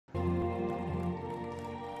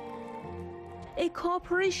a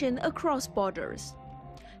cooperation across borders.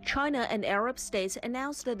 China and Arab states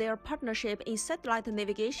announced their partnership in satellite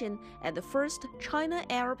navigation at the first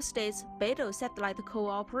China-Arab States BeiDou Satellite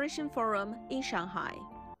Cooperation Forum in Shanghai.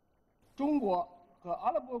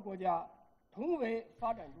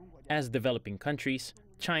 As developing countries,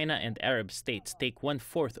 China and Arab states take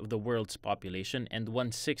 1/4 of the world's population and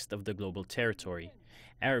 1/6 of the global territory.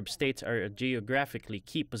 Arab states are a geographically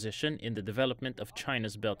key position in the development of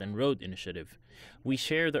China's Belt and Road Initiative. We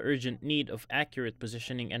share the urgent need of accurate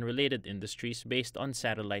positioning and related industries based on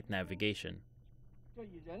satellite navigation.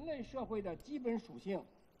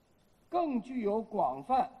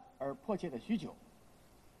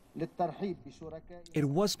 It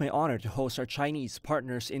was my honor to host our Chinese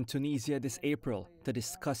partners in Tunisia this April to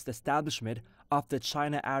discuss the establishment of the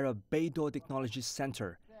China-Arab BeiDou Technology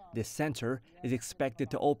Center. This center is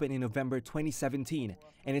expected to open in November 2017,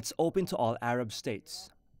 and it's open to all Arab states.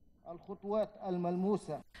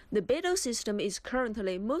 The BeiDou system is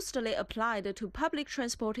currently mostly applied to public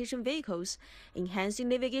transportation vehicles, enhancing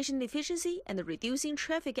navigation efficiency and reducing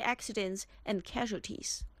traffic accidents and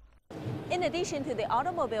casualties. In addition to the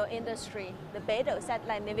automobile industry, the BeiDou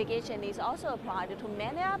satellite navigation is also applied to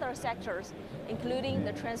many other sectors, including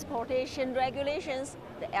the transportation regulations,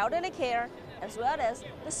 the elderly care, as well as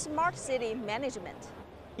the smart city management.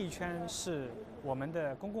 The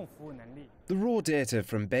raw data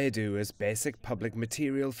from BeiDou is basic public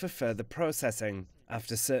material for further processing.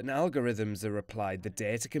 After certain algorithms are applied, the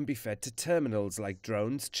data can be fed to terminals like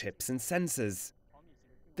drones, chips and sensors.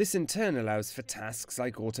 This in turn allows for tasks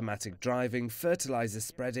like automatic driving, fertilizer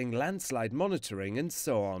spreading, landslide monitoring and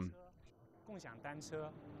so on.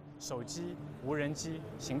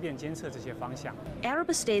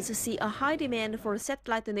 Arab states see a high demand for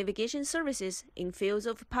satellite navigation services in fields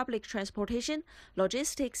of public transportation,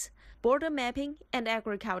 logistics, border mapping, and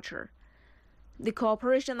agriculture. The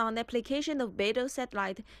cooperation on application of BeiDou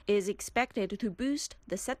satellite is expected to boost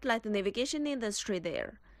the satellite navigation industry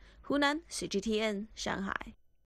there. Hunan, CGTN, Shanghai.